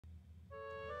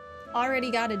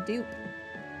already got a dupe.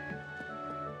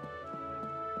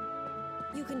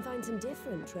 You can find some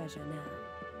different treasure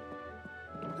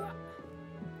now.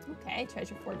 Okay,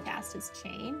 treasure forecast has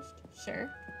changed. Sure.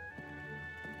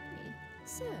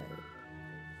 So,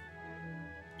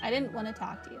 I didn't want to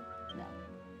talk to you. No.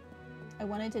 I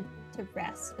wanted to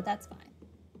rest, but that's fine.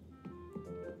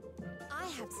 I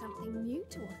have something new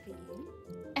to offer you.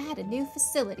 Add a new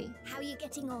facility. How are you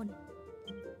getting on?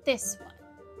 This one.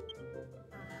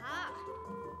 Aha!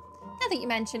 Now that you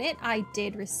mention it, I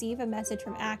did receive a message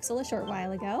from Axel a short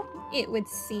while ago. It would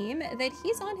seem that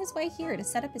he's on his way here to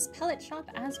set up his pellet shop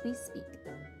as we speak.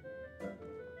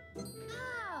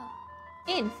 Oh,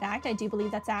 In fact, I do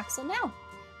believe that's Axel now.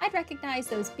 I'd recognize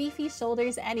those beefy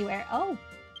shoulders anywhere. Oh,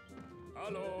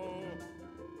 Hello.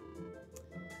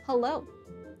 hello.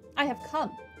 I have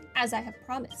come, as I have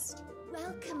promised.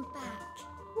 welcome back.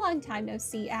 Long time no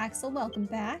see, Axel. Welcome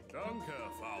back. Danke,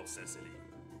 Frau Cecily.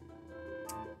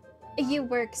 You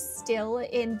work still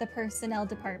in the personnel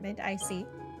department, I see.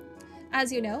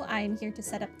 As you know, I am here to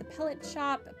set up the pellet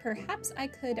shop. Perhaps I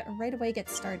could right away get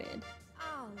started.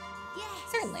 Oh, yes.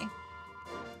 Certainly.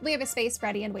 We have a space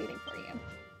ready and waiting for you.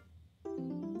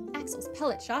 Axel's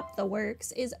pellet shop, The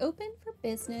Works, is open for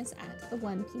business at the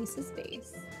One Piece's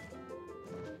base.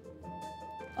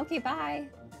 Okay, bye.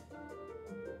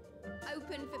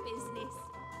 Open for business.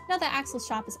 Now that Axel's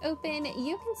shop is open,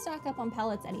 you can stock up on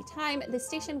pellets anytime. The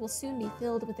station will soon be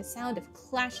filled with the sound of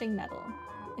clashing metal.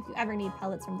 If you ever need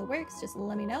pellets from The Works, just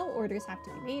let me know. Orders have to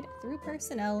be made through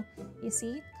personnel. You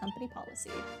see, company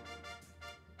policy.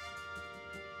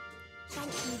 Thank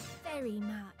you very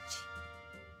much.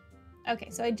 Okay,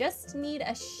 so I just need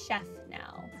a chef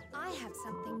now. I have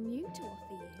something new to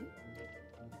offer you.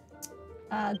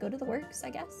 Go to The Works, I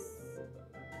guess.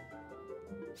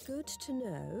 good to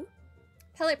know.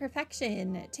 Pellet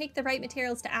perfection. Take the right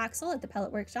materials to Axel at the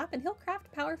pellet workshop and he'll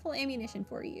craft powerful ammunition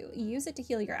for you. Use it to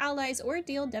heal your allies or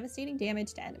deal devastating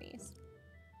damage to enemies.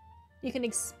 You can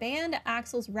expand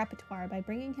Axel's repertoire by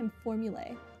bringing him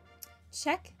formulae.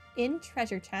 Check in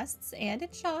treasure chests and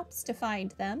in shops to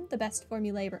find them. The best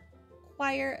formulae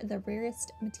require the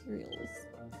rarest materials.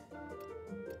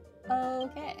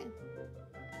 Okay.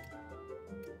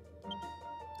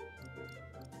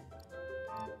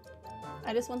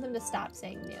 I just want them to stop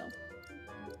saying new.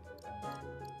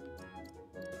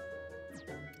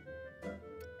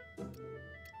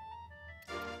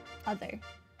 Other.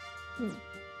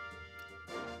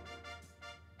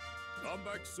 Come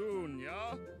back soon,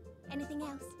 yeah? Anything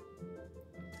else?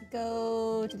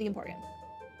 Go to the Emporium.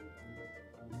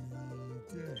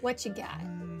 What you got?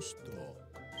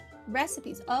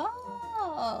 Recipes.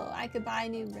 Oh, I could buy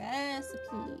new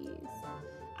recipes.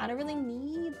 I don't really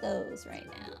need those right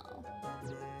now.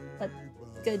 But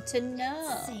good to know.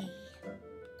 Let's see.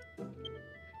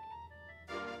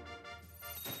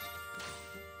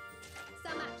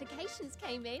 Some applications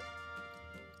came in.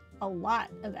 A lot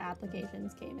of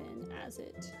applications came in, as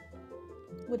it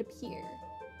would appear.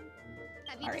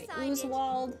 Have you All right, decided?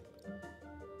 Oozwald.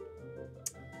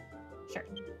 Sure.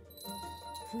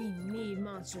 We need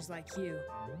monsters like you.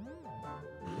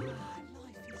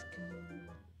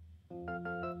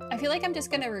 I feel like I'm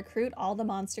just gonna recruit all the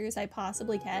monsters I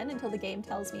possibly can until the game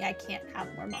tells me I can't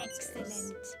have more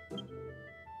monsters. Excellent.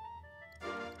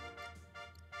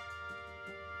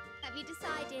 Have you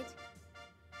decided?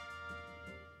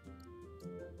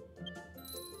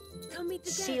 Come meet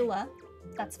the gang. Sheila.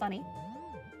 That's funny.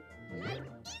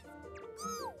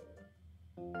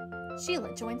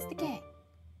 Sheila joins the gang.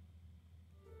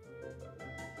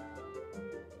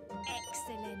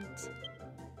 Excellent.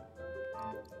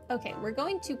 Okay, we're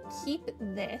going to keep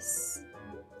this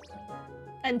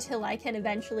until I can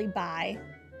eventually buy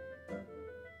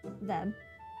them.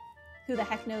 Who the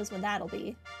heck knows when that'll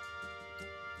be.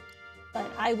 But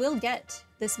I will get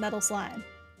this metal slime.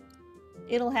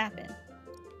 It'll happen.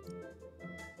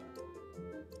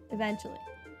 Eventually.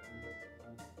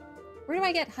 Where do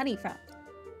I get honey from?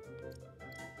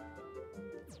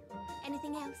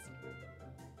 Anything else?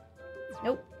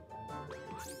 Nope.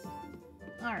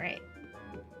 Alright.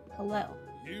 Hello.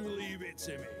 You leave it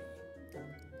to me.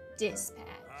 Dispatch.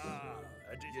 Ah,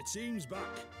 your team's back.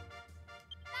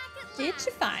 Did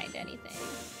you find anything?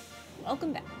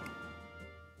 Welcome back.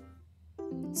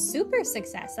 Super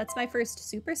success. That's my first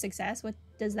super success. What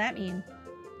does that mean?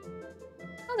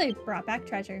 Oh, they brought back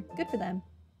treasure. Good for them.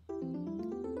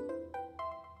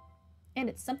 And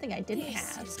it's something I didn't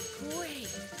have. This is great.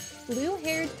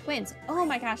 Blue-haired twins. Oh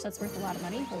my gosh, that's worth a lot of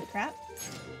money. Holy crap.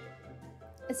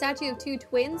 A statue of two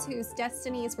twins whose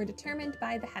destinies were determined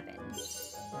by the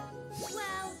heavens.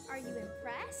 Well, are you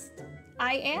impressed?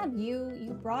 I am.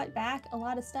 You brought back a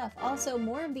lot of stuff. Also,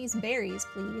 more of these berries,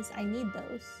 please. I need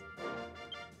those.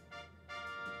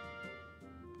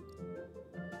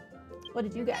 What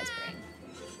did you guys bring?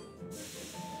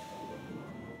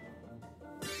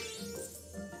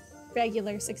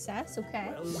 Regular success,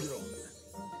 okay. Well done.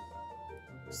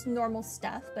 Just normal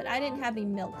stuff, but I didn't have any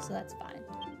milk, so that's fine.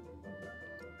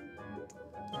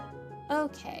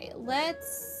 Okay,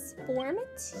 let's form a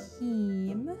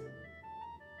team.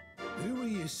 Who are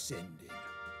you sending?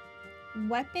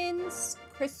 Weapons,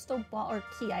 crystal ball, or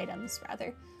key items,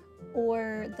 rather.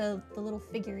 Or the little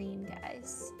figurine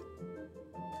guys.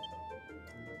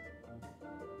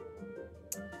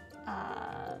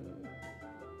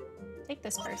 Take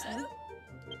this person.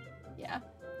 Yeah.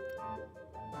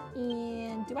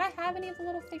 And do I have any of the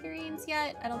little figurines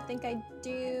yet? I don't think I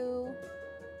do.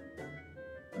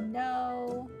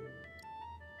 No.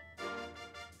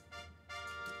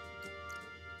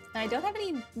 I don't have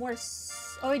any more.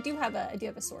 Oh, I do have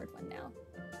a sword one now.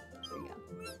 There you go.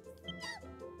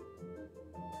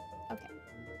 Okay.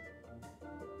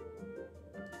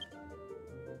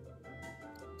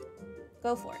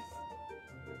 Go forth.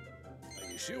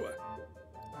 Are you sure?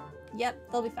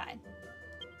 Yep, they'll be fine.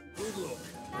 Good luck.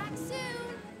 Back soon.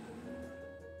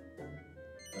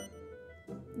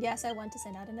 Yes, I want to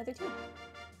send out another team.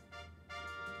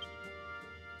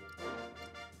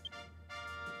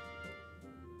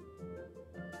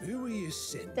 Who are you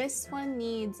sending? This one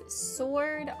needs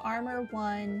sword, armor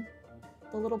 1,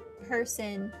 the little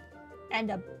person,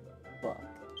 and a book.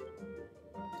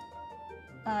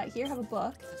 Here, have a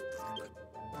book.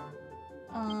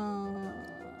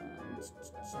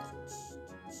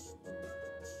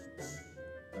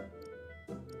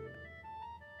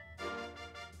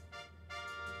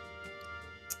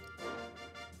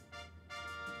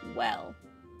 Well.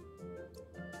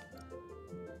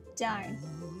 Darn.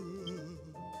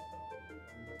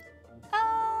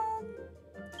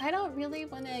 I don't really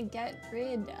want to get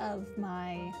rid of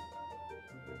my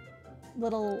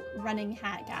little running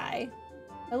hat guy.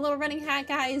 The little running hat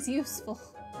guy is useful.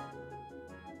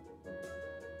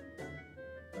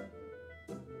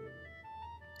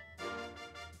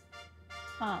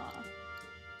 Huh.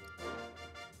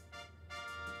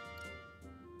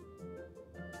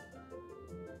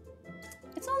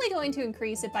 It's only going to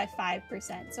increase it by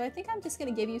 5%, so I think I'm just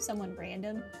going to give you someone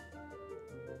random.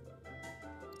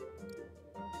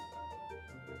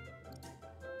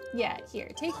 Yeah, here,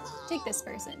 take this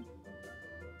person.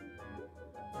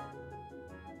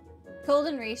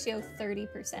 Golden ratio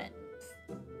 30%.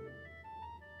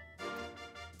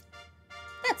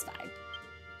 That's fine.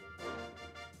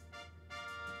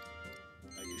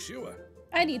 Are you sure?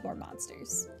 I need more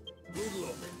monsters. Good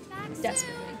luck. Back soon.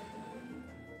 Desperately.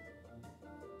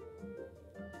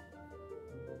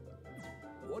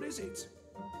 What is it?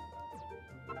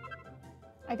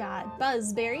 I got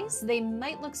buzzberries. They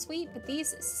might look sweet, but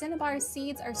these cinnabar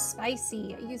seeds are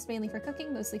spicy, used mainly for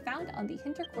cooking, mostly found on the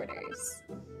hinterquarters.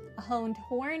 A honed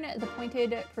horn, the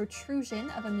pointed protrusion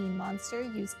of a mean monster,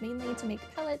 used mainly to make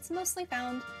pellets, mostly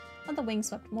found on the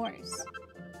wingswept moors.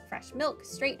 Fresh milk,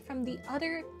 straight from the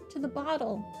udder to the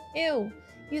bottle. Ew.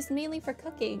 Used mainly for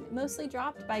cooking, mostly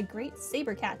dropped by great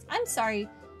saber cats. I'm sorry.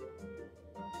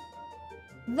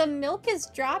 The milk is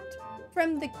dropped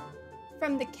from the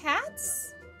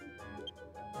cats?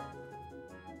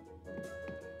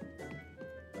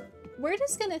 We're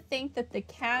just gonna think that the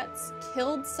cats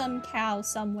killed some cow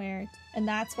somewhere, and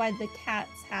that's why the cats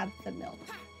have the milk.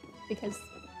 Because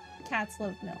cats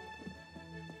love milk.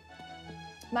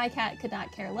 My cat could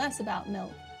not care less about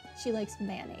milk. She likes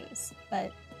mayonnaise,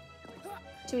 but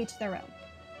to each their own.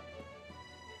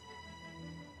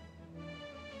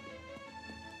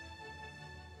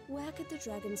 Where could the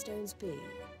Dragonstones be?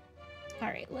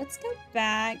 Alright, let's go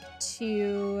back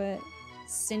to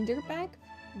Cinderback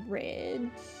Ridge.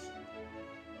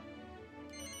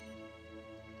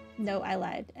 No, I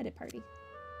lied. Edit party.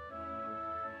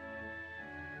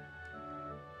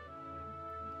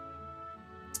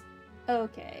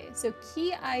 Okay, so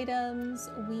key items,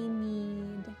 we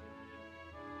need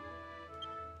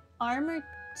armor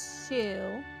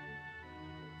 2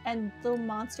 and little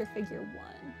monster figure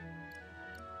 1.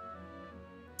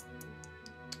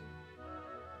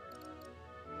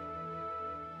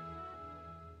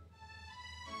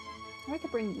 I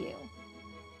could bring you.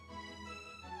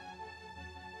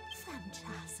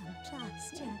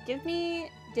 Give me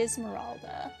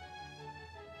Dismeralda.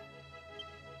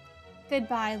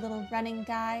 Goodbye, little running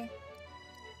guy.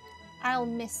 I'll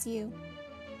miss you.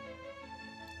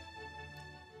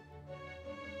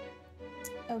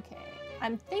 Okay,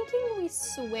 I'm thinking we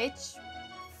switch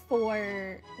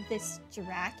for this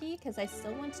Draki because I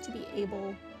still want to be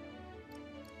able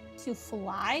to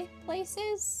fly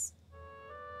places.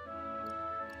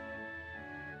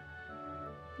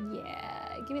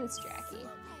 Yeah, give me this Draki.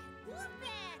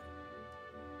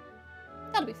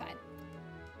 That'll be fine.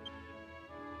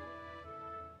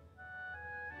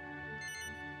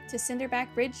 To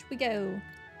Cinderback Bridge we go.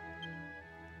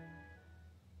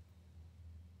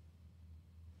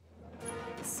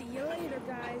 See you later,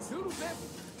 guys. Toodle pip.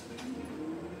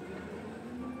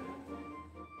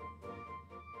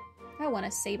 I want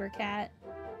a saber cat.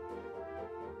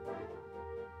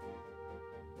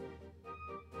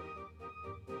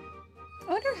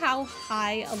 I wonder how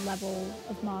high a level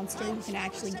of monster you can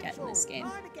actually get in this game.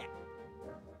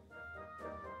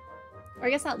 Or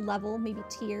I guess not level, maybe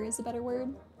tier is a better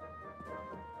word.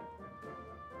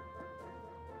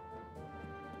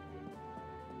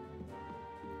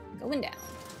 Going down.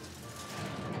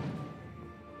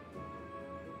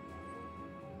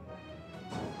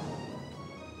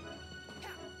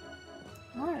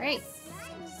 Alright.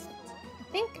 I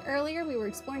think earlier we were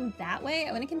exploring that way.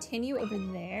 I want to continue over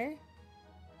there.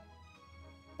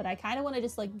 But I kind of want to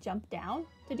just like jump down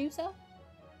to do so.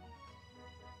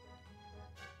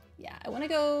 Yeah, I want to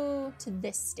go to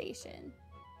this station.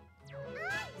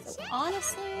 So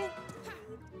honestly,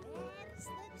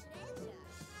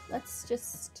 let's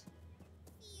just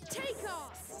Take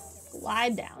off.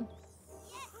 glide down.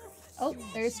 Oh,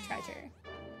 there's treasure.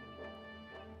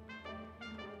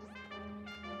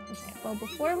 Okay, well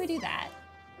before we do that,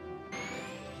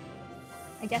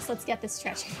 I guess let's get this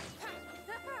treasure.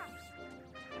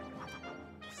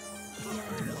 Where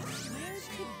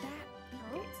could that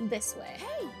be? It's this way.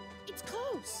 Hey, it's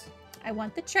close. I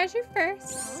want the treasure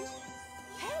first.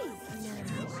 Hey, now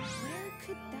where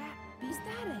could that be? Is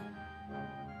that it?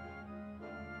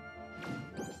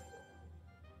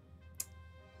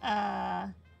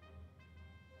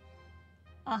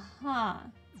 Uh-huh.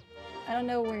 I don't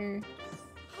know where...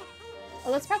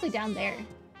 Oh, that's probably down there.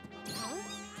 Huh?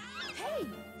 Hey,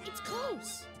 it's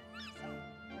close.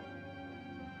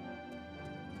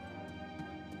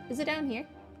 Is it down here?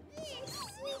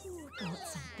 Got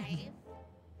something.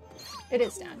 It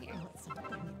is down here. Got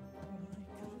something.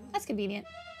 That's convenient.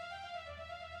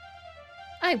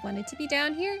 I wanted to be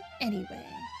down here anyway.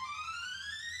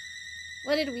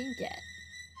 What did we get?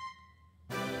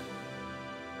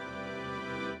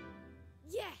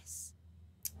 Yes.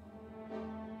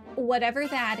 Whatever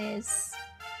that is,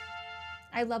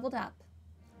 I leveled up.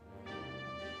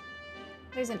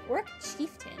 There's an orc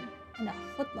chieftain and a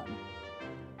hoodlum.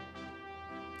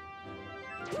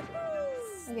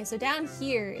 Okay, so down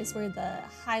here is where the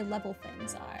high level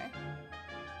things are.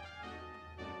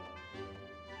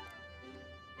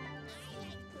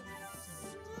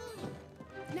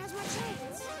 Now's my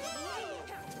chance.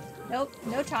 Nope,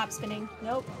 no chop spinning.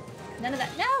 Nope, none of that.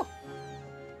 No!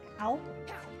 Ow.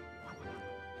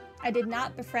 I did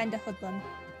not befriend a hoodlum.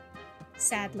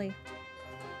 Sadly.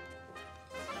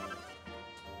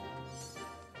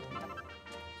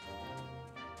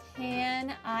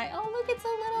 Can I... Oh, look, it's a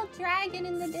little dragon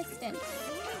in the distance.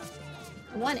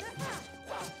 I want it.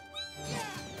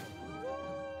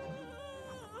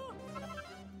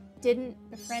 Didn't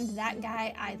befriend that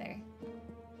guy either.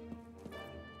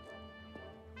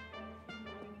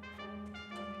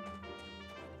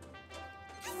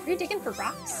 Are you digging for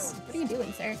rocks? What are you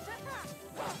doing, sir?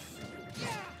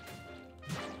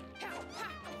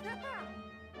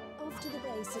 Off to the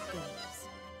base it goes.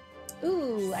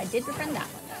 Ooh, I did befriend that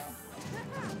one, though.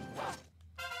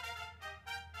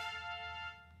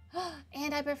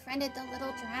 And I befriended the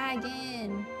little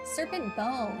dragon. Serpent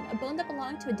Bone, a bone that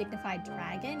belonged to a dignified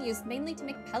dragon, used mainly to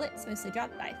make pellets mostly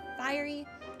dropped by fiery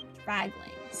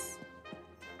draglings.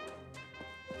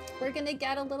 We're gonna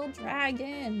get a little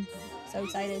dragon. So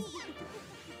excited.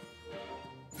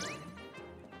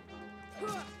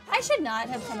 I should not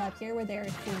have come up here where there are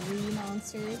 3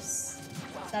 monsters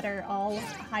that are all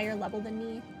higher level than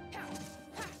me.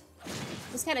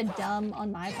 It was kind of dumb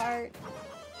on my part.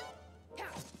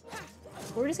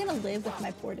 We're just gonna live with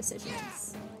my poor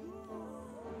decisions.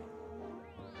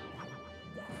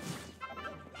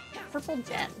 Purple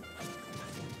gem.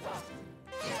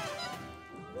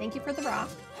 Thank you for the rock.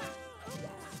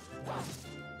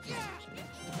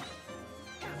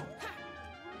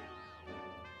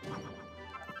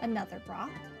 Another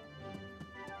rock.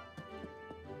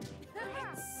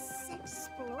 Let's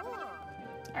explore.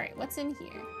 Alright, what's in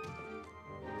here?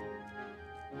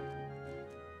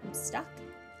 I'm stuck.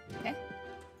 Okay.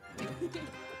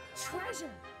 Treasure.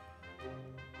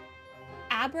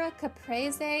 Abra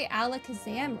Caprese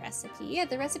Alakazam recipe.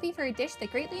 The recipe for a dish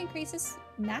that greatly increases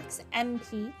Max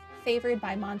MP, favored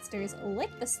by monsters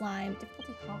like the slime,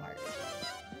 difficulty hard.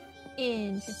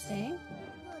 Interesting.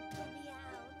 Good to be out.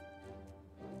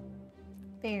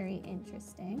 Very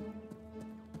interesting.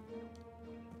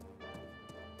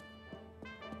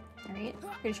 Alright,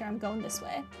 pretty sure I'm going this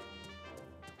way.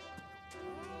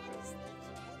 Where's the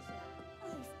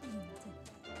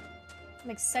treasure? I'm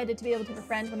excited to be able to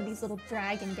befriend one of these little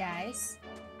dragon guys.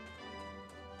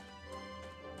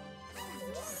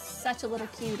 Such a little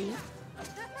cutie.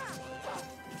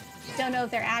 Don't know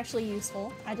if they're actually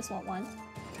useful. I just want one.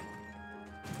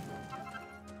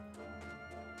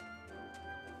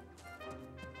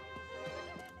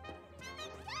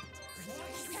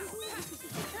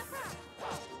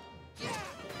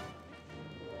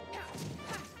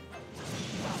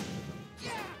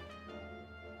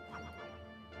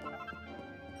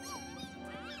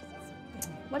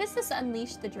 What is this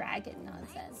unleash the dragon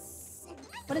nonsense?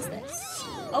 What is this?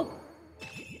 Oh!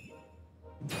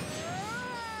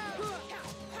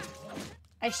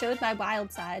 I showed my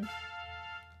wild side.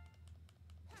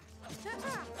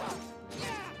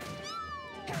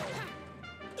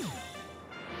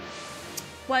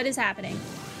 What is happening?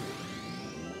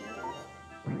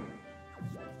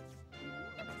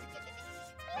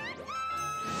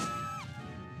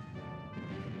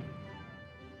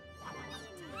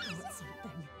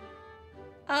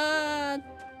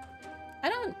 I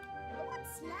don't What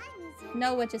slime is it?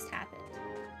 know what just happened.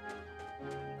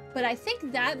 But I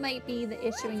think that might be the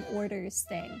issuing orders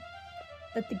thing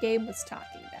that the game was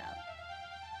talking about.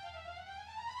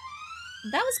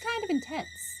 That was kind of intense.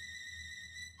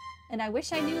 And I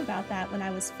wish I knew about that when I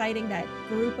was fighting that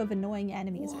group of annoying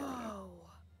enemies earlier. Whoa!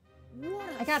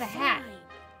 What I got a hat.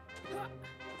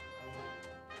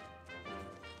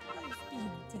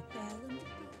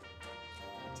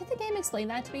 Did the game explain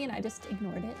that to me and I just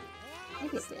ignored it?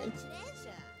 Maybe it did.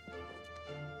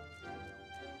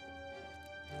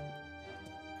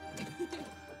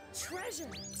 Treasure.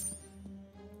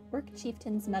 Work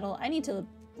Chieftain's medal. I need to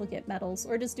look at medals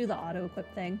or just do the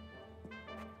auto-equip thing.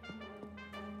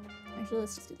 Actually,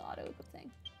 let's just do the auto-equip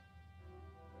thing.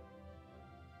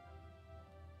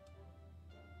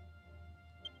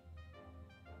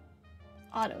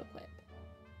 Auto-equip.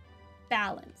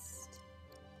 Balanced.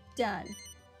 Done.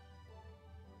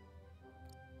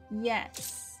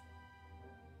 Yes.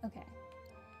 Okay.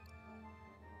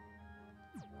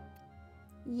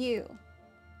 You.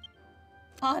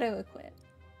 Auto-equip.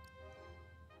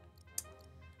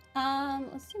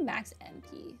 Let's do max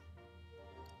MP.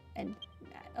 And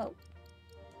that. Oh.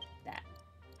 That.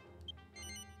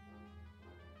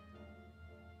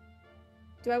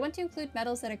 Do I want to include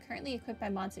medals that are currently equipped by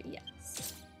monster?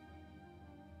 Yes.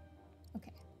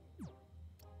 Okay.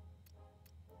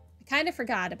 I kind of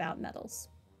forgot about medals.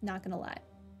 Not gonna lie.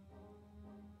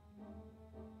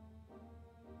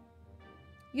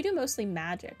 You do mostly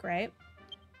magic, right?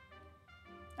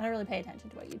 I don't really pay attention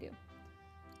to what you do.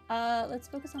 Let's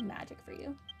focus on magic for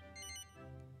you.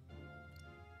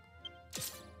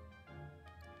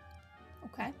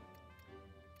 Okay.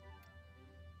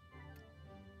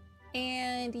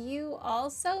 And you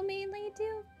also mainly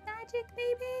do magic,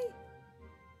 maybe?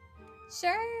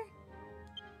 Sure.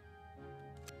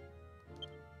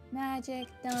 Magic,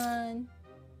 done.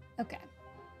 Okay.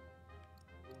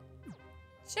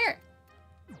 Sure.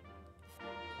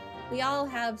 We all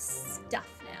have stuff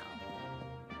now.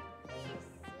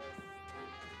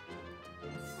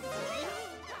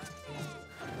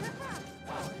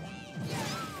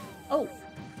 Oh,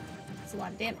 that's a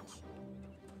lot of damage.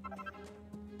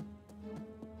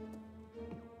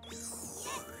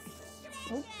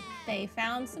 Oh, they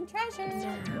found some treasure.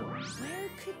 Where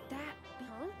could that be?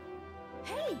 Huh?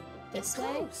 Hey! This it's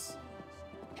way? close.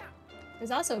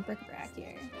 There's also a bric-a-brac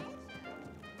here.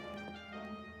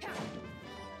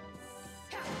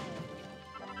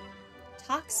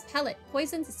 Tox pellet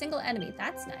poisons a single enemy.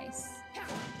 That's nice.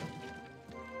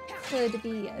 Could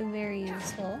be very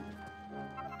useful.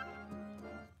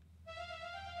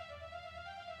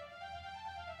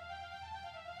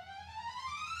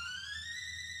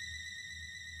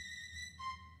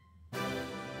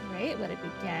 Great, what did we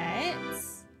get?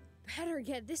 Better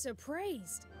get this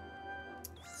appraised.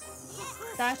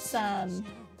 That's,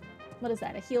 what is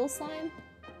that, a heal slime?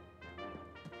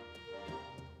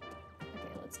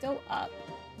 Okay, let's go up.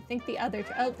 I think the other,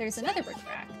 oh, there's another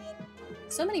bric-a-brac.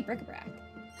 So many bric-a-brac.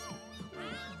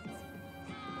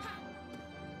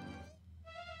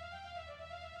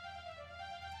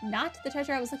 Not the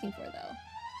treasure I was looking for, though.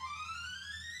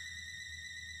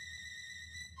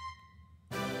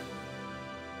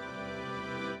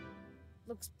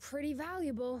 Looks pretty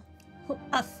valuable.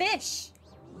 A fish!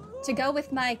 to go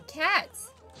with my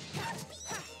cats.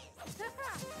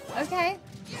 Okay.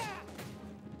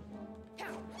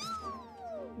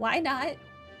 Why not? I'd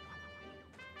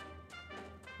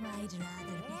rather be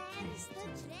Where's kissed. the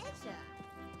treasure?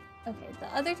 Okay, the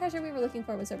other treasure we were looking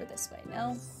for was over this way,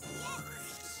 no?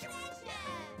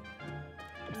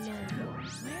 No.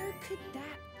 Where could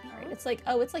that be? Alright, it's like,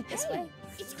 oh, it's like this way.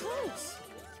 It's close.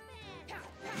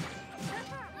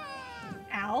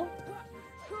 Ow.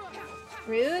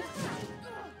 Rude.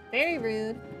 Very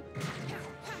rude.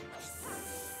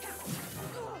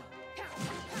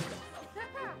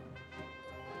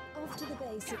 Off to the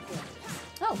base it goes.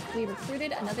 Oh, we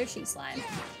recruited another she slime.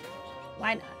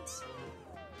 Why not?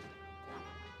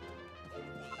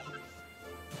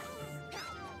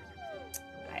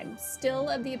 I'm still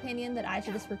of the opinion that I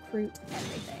should just recruit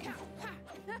everything.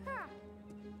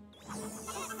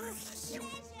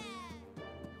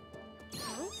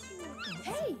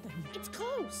 Hey, it's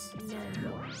close. No.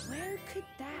 Where could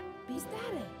that be? Is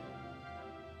that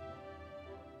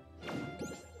it?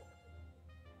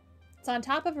 It's on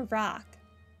top of a rock.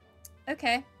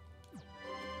 Okay.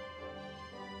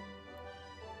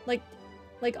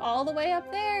 Like all the way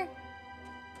up there?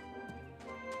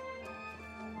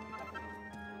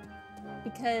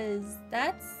 Because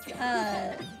that's,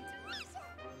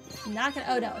 not gonna,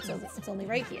 oh no, it's only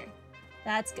right here.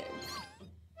 That's good.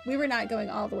 We were not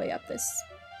going all the way up this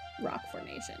rock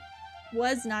formation.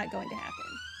 Was not going to happen.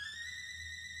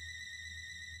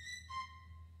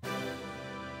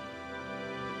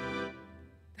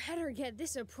 Better get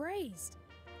this appraised.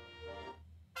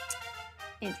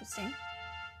 Interesting.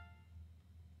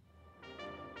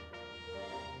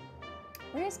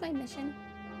 Where is my mission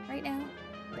right now?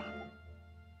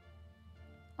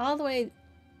 All the way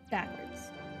backwards.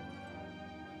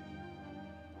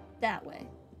 That way.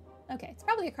 Okay, it's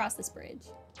probably across this bridge.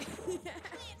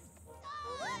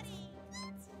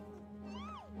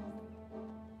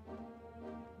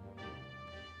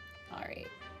 Alright.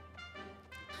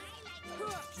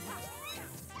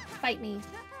 Fight me.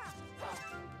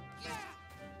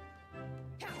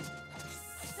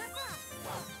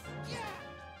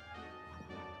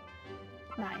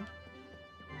 Mine.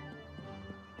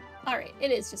 Alright, it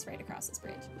is just right across this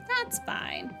bridge. That's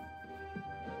fine.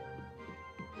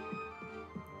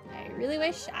 I really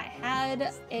wish I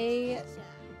had a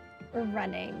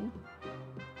running.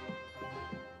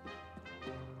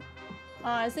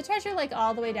 Is the treasure like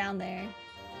all the way down there?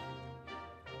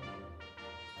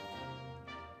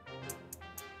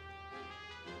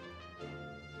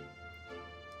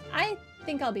 I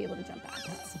think I'll be able to jump back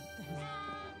up.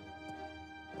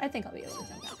 I think I'll be able to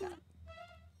jump back up.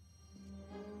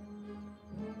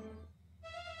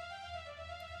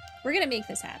 We're gonna make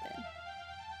this happen.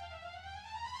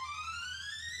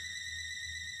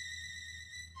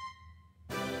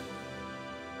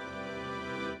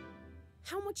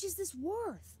 How much is this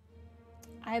worth?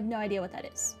 I have no idea what that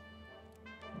is.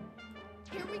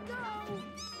 Here we go.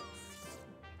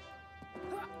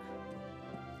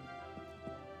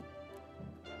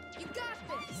 You got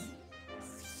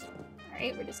this.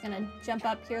 Alright, we're just gonna jump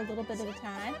up here a little bit at a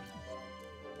time.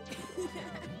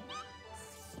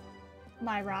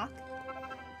 My rock.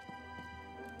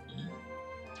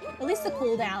 At least the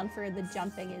cooldown for the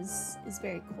jumping is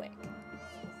very quick.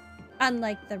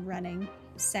 Unlike the running,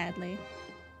 sadly.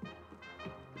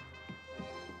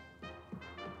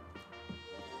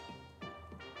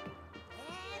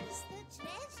 Where's the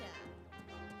treasure?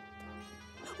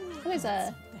 Oh, there's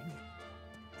a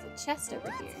chest over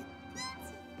here.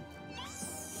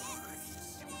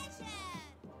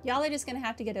 Y'all are just gonna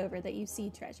have to get over that you see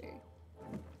treasure.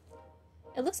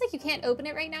 It looks like you can't open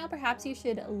it right now. Perhaps you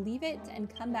should leave it and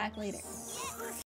come back later.